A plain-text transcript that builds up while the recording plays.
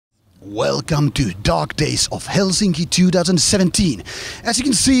Welcome to Dark Days of Helsinki 2017. As you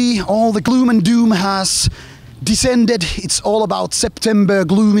can see, all the gloom and doom has descended. It's all about September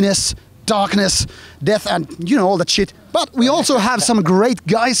gloominess, darkness, death, and you know, all that shit. But we also have some great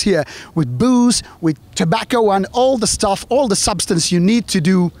guys here with booze, with tobacco, and all the stuff, all the substance you need to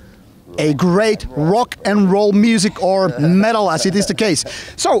do a great rock and roll music, or metal as it is the case.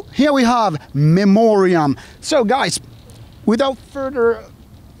 So here we have Memoriam. So guys, without further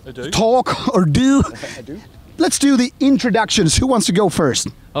talk or do, let's do the introductions. Who wants to go first?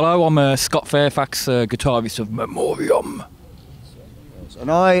 Hello, I'm Scott Fairfax, guitarist of Memoriam. And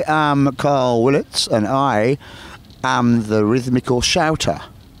I am Carl Willits, and I am the rhythmical shouter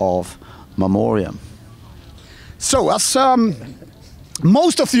of Memoriam. So as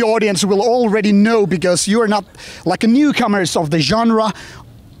most of the audience will already know, because you are not like a newcomers of the genre.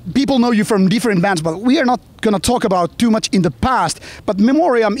 People know you from different bands, but we are not going to talk about too much in the past. But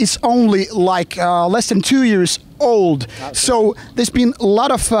Memoriam is only like less than 2 years old. Absolutely. So there's been a lot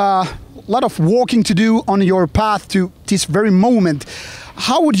of walking to do on your path to this very moment.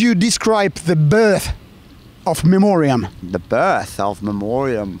 How would you describe the birth of Memoriam? The birth of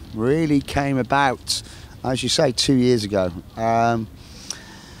Memoriam really came about, as you say, 2 years ago.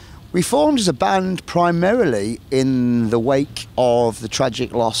 We formed as a band primarily in the wake of the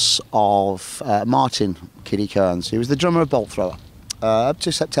tragic loss of Martin "Kiddy" Kearns. He was the drummer of Bolt Thrower. Up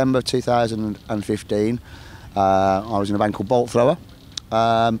to September 2015, I was in a band called Bolt Thrower.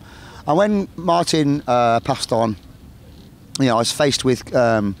 And when Martin passed on, you know, I was faced with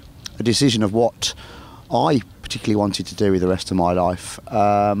a decision of what I particularly wanted to do with the rest of my life.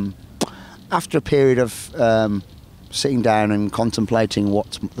 After a period of sitting down and contemplating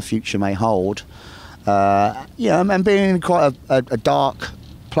what the future may hold, you know, and being in quite a dark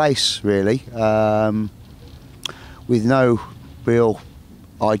place, really, with no real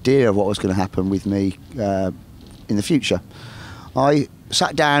idea of what was going to happen with me in the future. I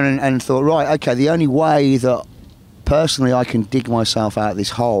sat down and thought, right, okay, the only way that personally I can dig myself out of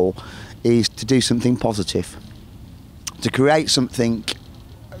this hole is to do something positive, to create something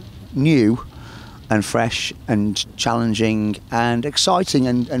new and fresh and challenging and exciting,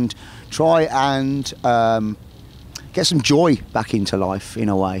 and try and get some joy back into life in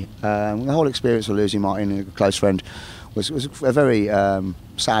a way. The whole experience of losing Martin, a close friend, was a very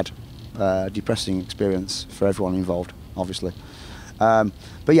sad, depressing experience for everyone involved, obviously. But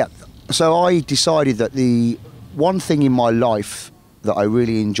yeah, so I decided that the one thing in my life that I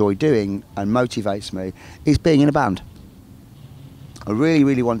really enjoy doing and motivates me is being in a band. I really,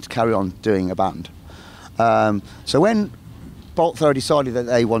 really wanted to carry on doing a band. So when Bolt Thrower decided that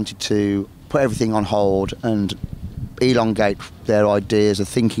they wanted to put everything on hold and elongate their ideas of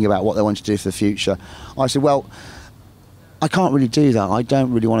thinking about what they wanted to do for the future, I said, well, I can't really do that. I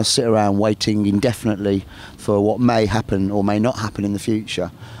don't really want to sit around waiting indefinitely for what may happen or may not happen in the future.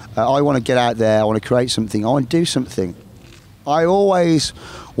 I want to get out there, I want to create something, I want to do something. I always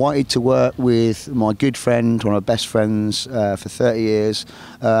wanted to work with my good friend, one of my best friends for 30 years,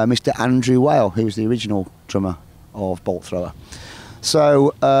 Mr. Andrew Whale, who was the original drummer of Bolt Thrower.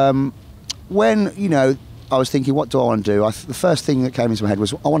 So when, you know, I was thinking, what do I want to do? The first thing that came into my head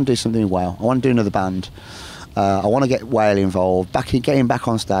was, I want to do something with Whale. I want to do another band. I want to get Whale involved, getting back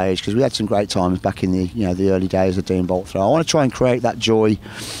on stage, because we had some great times back in the, you know, the early days of doing Bolt Thrower. I want to try and create that joy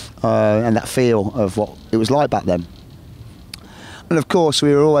and that feel of what it was like back then. And of course, I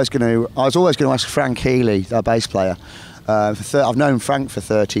was always going to ask Frank Healy, our bass player. I've known Frank for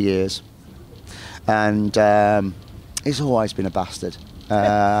 30 years, and he's always been a bastard.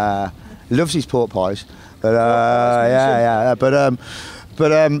 Loves his pork pies, but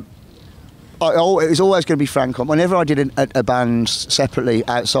it was always going to be Frank. Whenever I did a band separately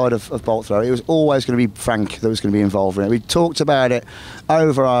outside of Bolt Thrower, it was always going to be Frank that was going to be involved in it. We talked about it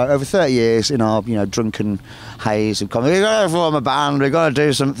over 30 years in our, you know, drunken haze of comedy. We've got to form a band, we've got to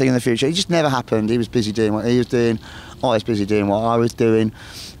do something in the future. It just never happened. He was busy doing what he was doing, I was busy doing what I was doing,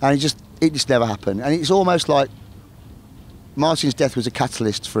 and it just never happened. And it's almost like Martin's death was a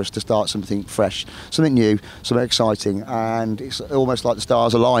catalyst for us to start something fresh, something new, something exciting, and it's almost like the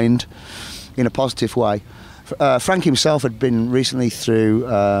stars aligned in a positive way. Frank himself had been recently through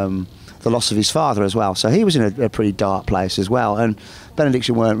the loss of his father as well, so he was in a pretty dark place as well, and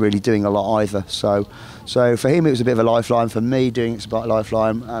Benediction weren't really doing a lot either, so for him it was a bit of a lifeline. For me, doing it's about a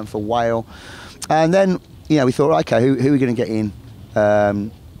lifeline, and for Whale. And then, you know, we thought, okay, who are we going to get in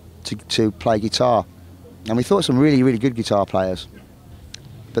to play guitar? And we thought some really, really good guitar players,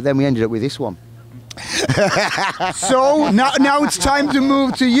 but then we ended up with this one. So now it's time to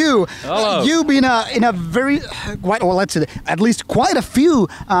move to you. Hello. You've been in a very quite, well, let's say at least quite a few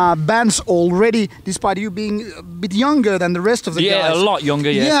bands already, despite you being a bit younger than the rest of the guys. Yeah, a lot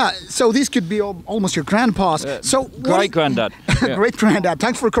younger. Yeah. Yeah. So this could be almost your grandpa's. So Great granddad. Yeah. Great granddad.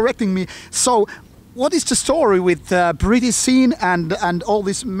 Thanks for correcting me. So, what is the story with British scene and all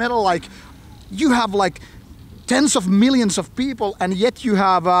this metal? Like, you have like tens of millions of people, and yet you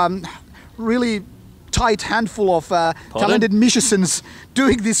have really tight handful of talented musicians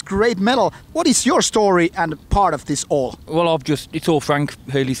doing this great metal. What is your story and part of this all? Well, it's all Frank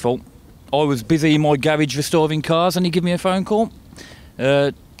Healy's fault. I was busy in my garage restoring cars and he gave me a phone call.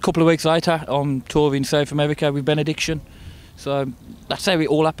 A couple of weeks later, I'm touring South America with Benediction. So that's how it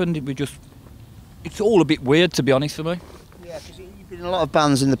all happened. It's all a bit weird, to be honest, for me. Yeah, because you've been in a lot of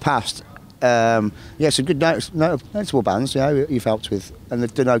bands in the past. Yeah, some good notable bands, you know, you've helped with, and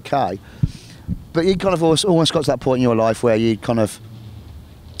they've done okay. But you kind of almost got to that point in your life where you'd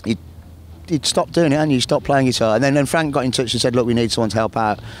stop doing it and you stopped playing guitar. And then Frank got in touch and said, look, we need someone to help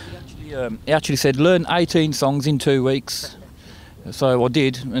out. He actually said, learn 18 songs in 2 weeks. So I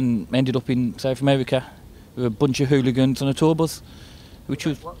did, and ended up in South America with a bunch of hooligans on a tour bus, which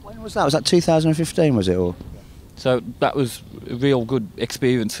was... When was that? Was that 2015, was it? Or? So that was a real good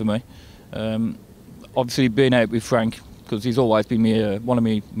experience for me. Obviously being out with Frank, because he's always been one of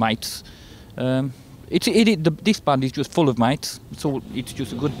my mates. This band is just full of mates. It's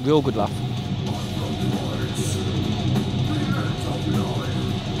just a real good laugh.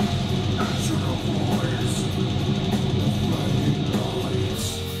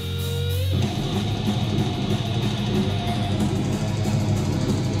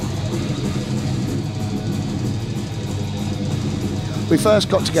 We first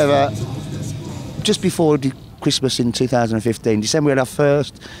got together just before Christmas in 2015. December, we had our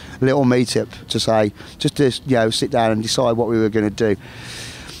first little meet-up to sit down and decide what we were going to do.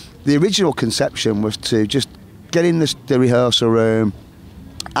 The original conception was to just get in the rehearsal room,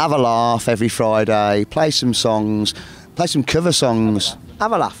 have a laugh every Friday, play some songs, play some cover songs,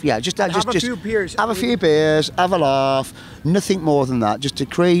 have a laugh. Yeah, just have a few beers, have a laugh. Nothing more than that. Just to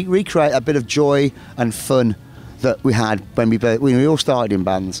recreate a bit of joy and fun that we had when we all started in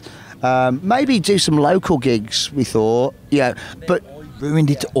bands. Maybe do some local gigs, we thought. Yeah, but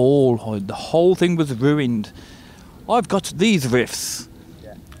ruined it all. The whole thing was ruined. I've got these riffs.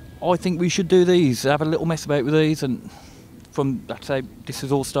 Yeah. I think we should do these. Have a little mess about with these, and that's how this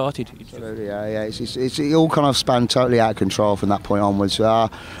has all started. It all kind of spanned totally out of control from that point onwards. Our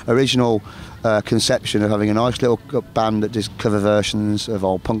original conception of having a nice little band that does cover versions of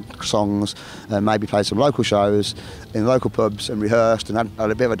old punk songs and maybe played some local shows in local pubs and rehearsed and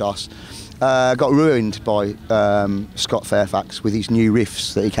had a bit of a DOS, got ruined by Scott Fairfax with his new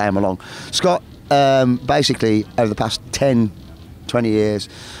riffs that he came along. Scott, basically, over the past 10, 20 years,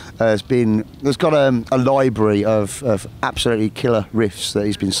 has got a library of absolutely killer riffs that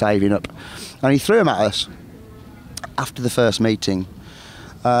he's been saving up, and he threw them at us after the first meeting.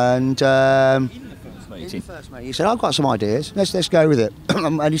 And in the first meeting, he said, "I've got some ideas. Let's go with it."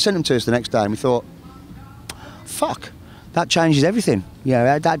 And he sent them to us the next day, and we thought, "Fuck, that changes everything."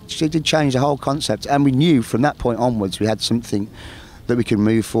 Yeah, that did change the whole concept, and we knew from that point onwards we had something that we could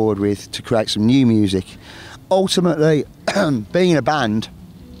move forward with to create some new music. Ultimately, being in a band,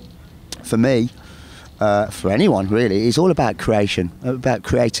 for me, for anyone really, is all about creation, about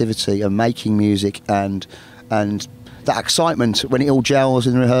creativity and making music and that excitement when it all gels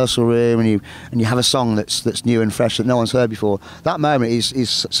in the rehearsal room and you have a song that's new and fresh that no one's heard before. That moment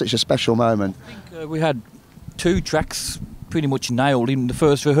is such a special moment. I think we had 2 tracks pretty much nailed in the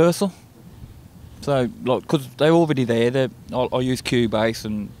first rehearsal. So, because they're already there, I use Cubase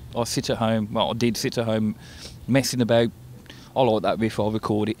and I sit at home. Well, I did sit at home messing about. I like that riff, I'll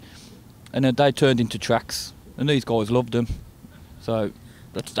record it. And then they turned into tracks, and these guys loved them. So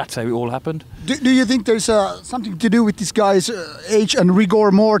that's how it all happened. Do you think there's something to do with this guy's age and rigor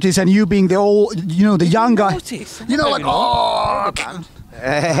mortis, and you being the young guy?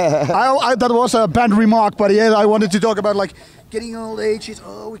 That was a bad remark, but yeah, I wanted to talk about like getting old age.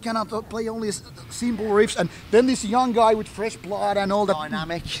 We cannot play only simple riffs, and then this young guy with fresh blood and all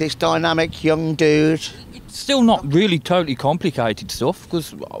that. This dynamic young dude. It's still not really totally complicated stuff,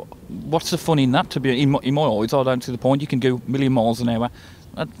 because what's the fun in that? To be in my eyes, I don't see the point. You can go a million miles an hour.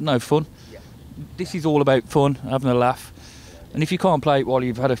 That's no fun. Yeah. This is all about fun, having a laugh. And if you can't play it while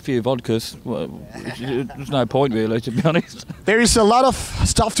you've had a few vodkas, well, there's no point really, to be honest. There is a lot of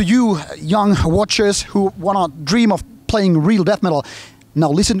stuff to you young watchers who want to dream of playing real death metal.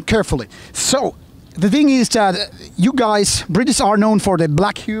 Now listen carefully. So, the thing is that you guys, British, are known for the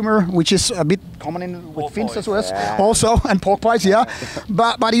black humor, which is a bit common with Finns as well, also, and pork pies, yeah.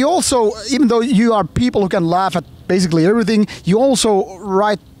 But you also, even though you are people who can laugh at basically everything, you also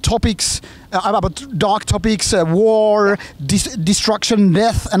write topics about dark topics, war, destruction,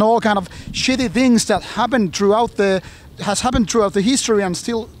 death, and all kind of shitty things that has happened throughout the history and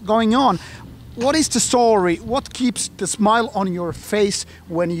still going on. What is the story? What keeps the smile on your face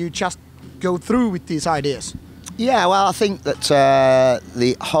when you just go through with these ideas? Yeah, well, I think that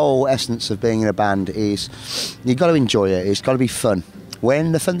the whole essence of being in a band is you've got to enjoy it. It's got to be fun.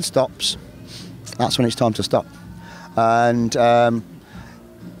 When the fun stops, that's when it's time to stop. And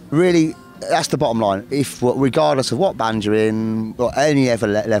really, that's the bottom line. Regardless of what band you're in or any other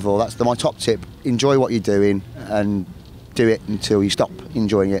level, that's my top tip. Enjoy what you're doing and do it until you stop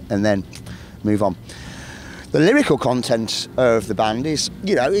enjoying it, and then move on. The lyrical content of the band is,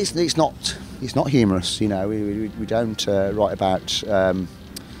 you know, it's not humorous. You know, we don't write about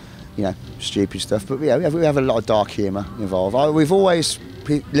you know, stupid stuff, but we have a lot of dark humour involved. We've always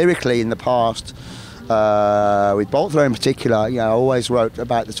lyrically in the past, with Bolt Thrower in particular, you know, I always wrote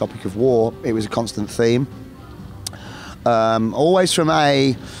about the topic of war. It was a constant theme. Always from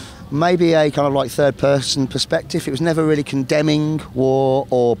maybe a kind of like third-person perspective. It was never really condemning war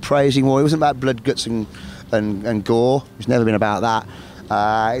or praising war. It wasn't about blood, guts and gore. It's never been about that.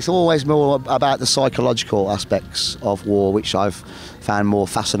 It's always more about the psychological aspects of war, which I've found more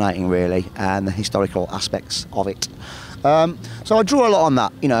fascinating, really, and the historical aspects of it. So I draw a lot on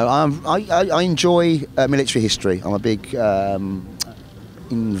that. You know, I enjoy military history. I'm a big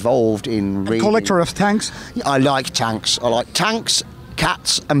involved in reading. A collector of tanks? I like tanks. I like tanks,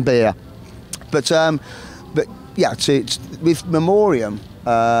 cats and beer. But yeah, with Memoriam,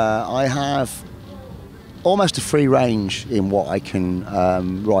 I have almost a free range in what I can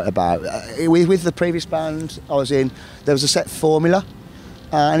write about. With the previous band I was in, there was a set formula,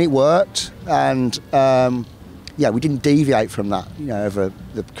 and it worked. And yeah, we didn't deviate from that, you know, over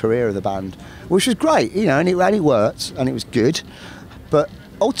the career of the band, which was great, you know, and it worked, and it was good. But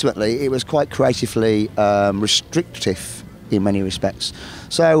ultimately, it was quite creatively restrictive in many respects.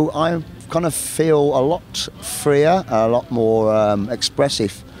 So I kind of feel a lot freer, a lot more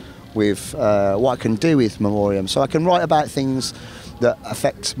expressive with what I can do with Memoriam. So I can write about things that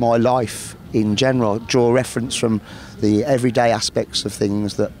affect my life in general, draw reference from the everyday aspects of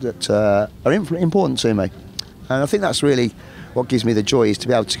things that are important to me. And I think that's really what gives me the joy, is to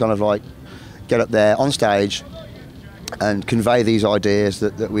be able to kind of like get up there on stage and convey these ideas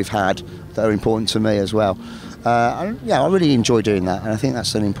that we've had that are important to me as well. And yeah, I really enjoy doing that, and I think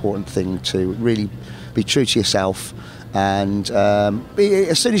that's an important thing, to really be true to yourself. And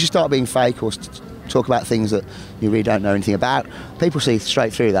as soon as you start being fake or talk about things that you really don't know anything about, people see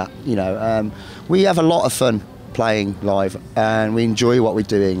straight through that. You know, we have a lot of fun playing live, and we enjoy what we're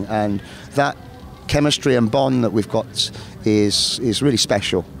doing, and that chemistry and bond that we've got is really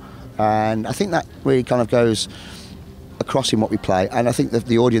special. And I think that really kind of goes across in what we play, and I think that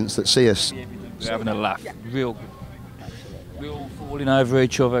the audience that see us, we're having a laugh, real good. We're all falling over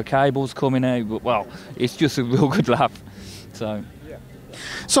each other, cables coming out, but well, it's just a real good laugh. So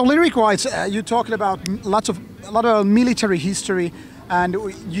lyric-wise, you're talking about a lot of military history, and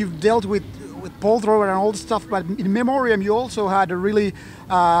you've dealt with Bolt Thrower and all the stuff. But in Memoriam, you also had a really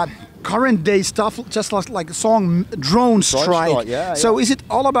current day stuff, just like a song "Drone Strike." Yeah, so is it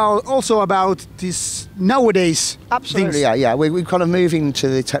all about this nowadays? Absolutely, things? yeah. We're kind of moving to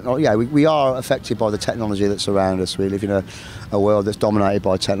the technology. Yeah, we are affected by the technology that's around us. We live in a world that's dominated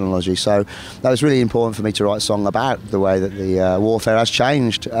by technology. So that was really important for me to write a song about the way that the warfare has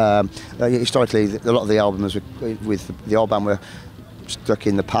changed. Historically, a lot of the albums with the old band were stuck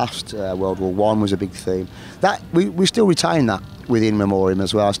in the past. World War I was a big theme. That we still retain that within Memoriam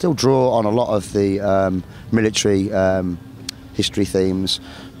as well. I still draw on a lot of the military history themes,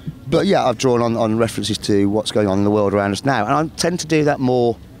 but yeah, I've drawn on references to what's going on in the world around us now, and I tend to do that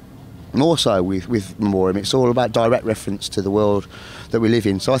more so with Memoriam. It's all about direct reference to the world that we live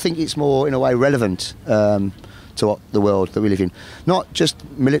in, so I think it's more in a way relevant to what the world that we live in. Not just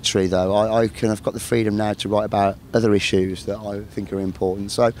military though. I have got the freedom now to write about other issues that I think are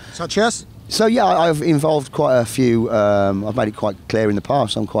important. So such as? So yeah, I've involved quite a few. I've made it quite clear in the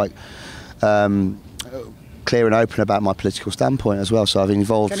past. I'm quite clear and open about my political standpoint as well. So I've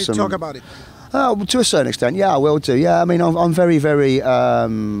involved. Can you some. Talk about it? To a certain extent, yeah, I will do. Yeah, I mean, I'm very, very.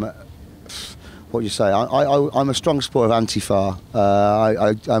 What do you say? I'm a strong supporter of Antifa.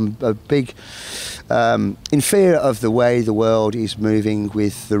 I'm a big in fear of the way the world is moving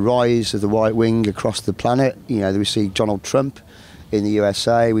with the rise of the right wing across the planet. You know, we see Donald Trump in the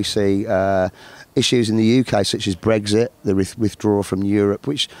USA. We see issues in the UK, such as Brexit, the withdrawal from Europe,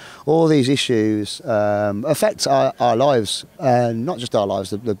 which all these issues affect our lives, and not just our lives,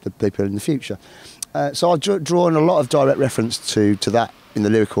 the people in the future. So I've drawn a lot of direct reference to that in the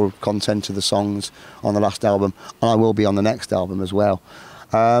lyrical content of the songs on the last album, and I will be on the next album as well.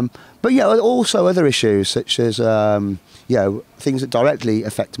 But yeah, also other issues such as you know, things that directly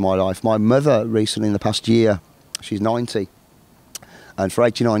affect my life. My mother recently, in the past year, she's 90. And for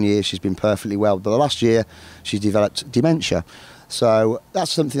 89 years, she's been perfectly well. But the last year, she's developed dementia. So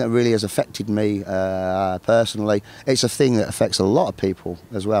that's something that really has affected me personally. It's a thing that affects a lot of people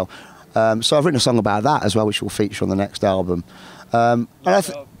as well. So I've written a song about that as well, which will feature on the next album. And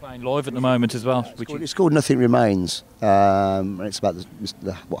playing live at the moment as well. It's called Nothing Remains. And it's about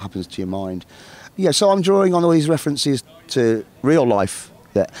what happens to your mind. Yeah, so I'm drawing on all these references to real life.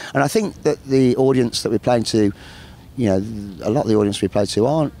 And I think that the audience that we're playing to, you know, a lot of the audience we play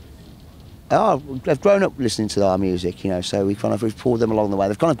to they've grown up listening to our music, you know, so we've pulled them along the way.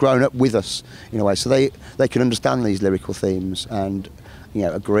 They've kind of grown up with us in a way, so they can understand these lyrical themes and, you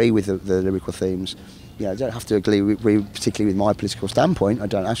know, agree with the lyrical themes. You know, I don't have to agree particularly with my political standpoint, I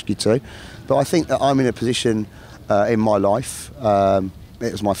don't ask you to, but I think that I'm in a position in my life,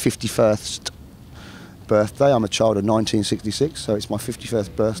 it was my 51st birthday. I'm a child of 1966, so it's my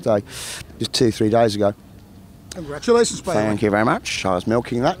 51st birthday just 2-3 days ago. Congratulations, by the way. Thank you very much. I was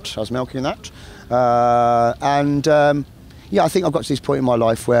milking that. Yeah, I think I've got to this point in my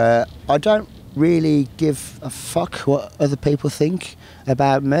life where I don't really give a fuck what other people think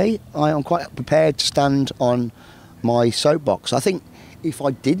about me. I am quite prepared to stand on my soapbox. I think if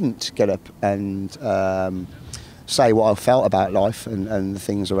I didn't get up and say what I felt about life and the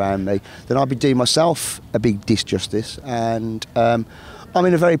things around me, then I'd be doing myself a big disjustice, and I'm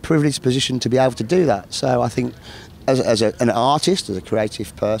in a very privileged position to be able to do that. So I think as an artist, as a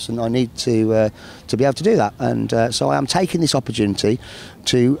creative person, I need to be able to do that. And so I am taking this opportunity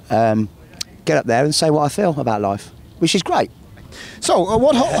to get up there and say what I feel about life, which is great. So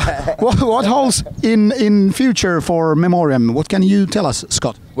what holds in future for Memoriam? What can you tell us,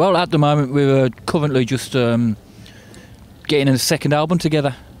 Scott? Well, at the moment we're currently just getting a second album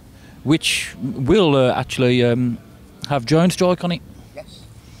together, which will actually have drone strike on it. Yes.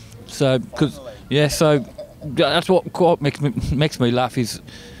 So, so that's what quite makes me laugh. Is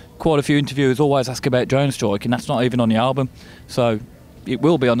quite a few interviewers always ask about drone strike, and that's not even on the album. So it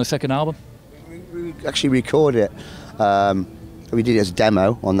will be on the second album. We actually recorded it. We did it as a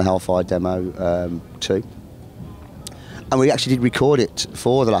demo on the Hellfire Demo 2, and we actually did record it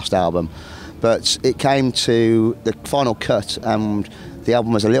for the last album, but it came to the final cut and the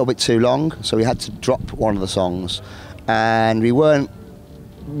album was a little bit too long, so we had to drop one of the songs, and we weren't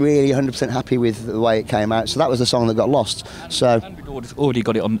really 100% happy with the way it came out, so that was the song that got lost. And we'd already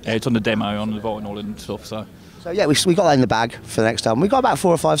got it on. It's on the demo on the vinyl and stuff. So yeah, we got that in the bag for the next album. We got about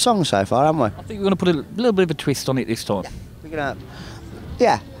 4 or 5 songs so far, haven't we? I think we're going to put a little bit of a twist on it this time.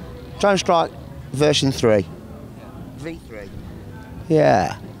 Yeah, Drone Strike version 3. V3.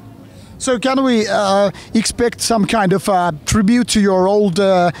 Yeah. So can we expect some kind of tribute to your old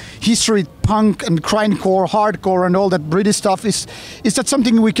history, punk and grindcore, hardcore and all that British stuff? Is that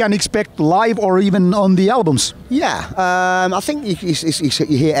something we can expect live or even on the albums? Yeah, I think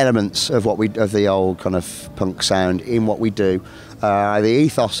you hear elements of of the old kind of punk sound in what we do. The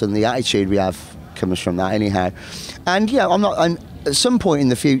ethos and the attitude we have comes from that anyhow. And yeah, at some point in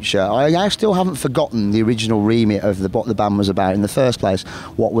the future, I still haven't forgotten the original remit of what the band was about in the first place.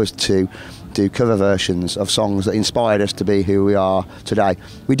 What was to do cover versions of songs that inspired us to be who we are today.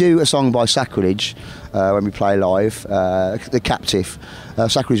 We do a song by Sacrilege when we play live, The Captive.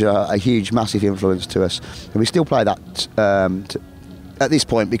 Sacrilege are a huge, massive influence to us, and we still play that at this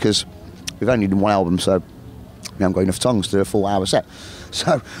point because we've only done one album, so we haven't got enough songs to do a full hour set.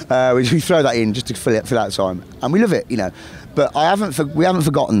 So we throw that in just to fill out time, and we love it, you know. But we haven't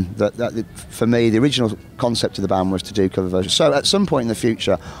forgotten that for me the original concept of the band was to do cover versions. So at some point in the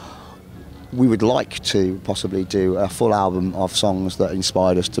future, we would like to possibly do a full album of songs that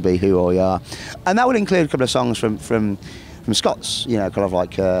inspired us to be who we are, and that would include a couple of songs from Scott's, you know, kind of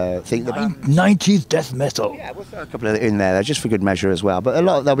like think the band. 90s death metal. Yeah, we'll throw a couple of in there just for good measure as well. But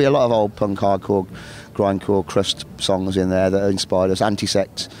there'll be a lot of old punk, hardcore, grindcore, crust songs in there that inspired us.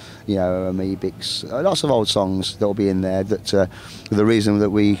 Anti-Sect, you know, Amoebics, lots of old songs that will be in there that are the reason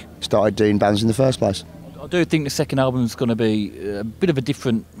that we started doing bands in the first place. I do think the second album is going to be a bit of a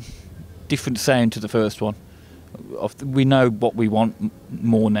different sound to the first one. We know what we want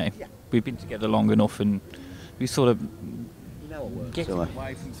more now. Yeah. We've been together long enough, and we sort of getting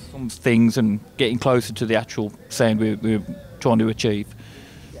away from some things and getting closer to the actual sound we're trying to achieve.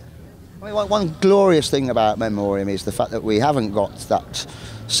 I mean, one glorious thing about Memoriam is the fact that we haven't got that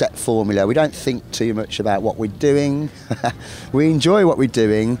set formula. We don't think too much about what we're doing. We enjoy what we're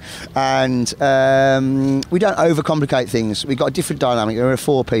doing, and we don't overcomplicate things. We've got a different dynamic. We're a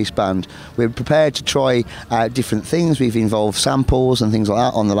 4-piece band. We're prepared to try out different things. We've involved samples and things like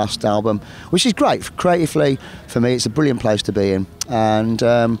that on the last album, which is great. Creatively, for me, it's a brilliant place to be in, and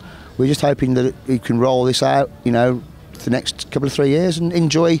we're just hoping that we can roll this out, you know, for the next couple of 3 years and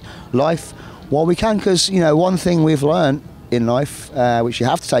enjoy life while we can, because, you know, one thing we've learned in life, which you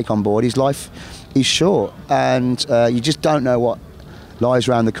have to take on board, is life is short, and you just don't know what lies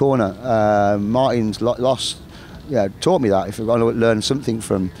around the corner. Martin's loss, taught me that if we're going to learn something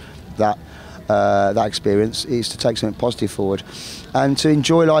from that experience, is to take something positive forward and to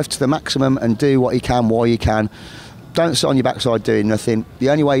enjoy life to the maximum and do what you can while you can. Don't sit on your backside doing nothing. The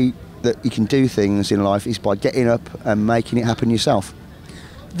only way that you can do things in life is by getting up and making it happen yourself.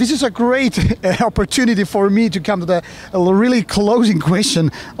 This is a great opportunity for me to come to the really closing question,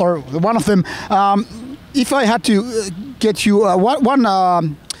 or one of them. If I had to get you one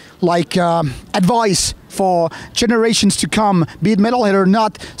advice for generations to come, be it metalhead or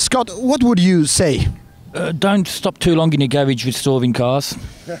not, Scott, what would you say? Don't stop too long in your garage restoring cars.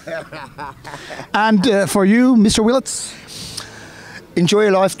 And for you, Mr. Willets? Enjoy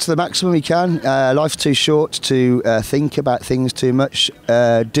your life to the maximum you can. Life's too short to think about things too much.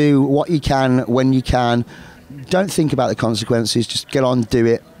 Do what you can when you can. Don't think about the consequences. Just get on, do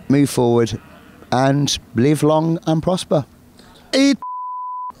it, move forward, and live long and prosper.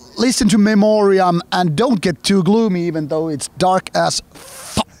 Listen to Memoriam and don't get too gloomy, even though it's dark as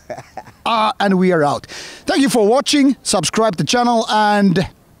fuck. And we are out. Thank you for watching. Subscribe to the channel, and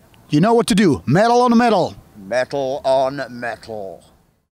you know what to do. Metal on metal. Metal on metal.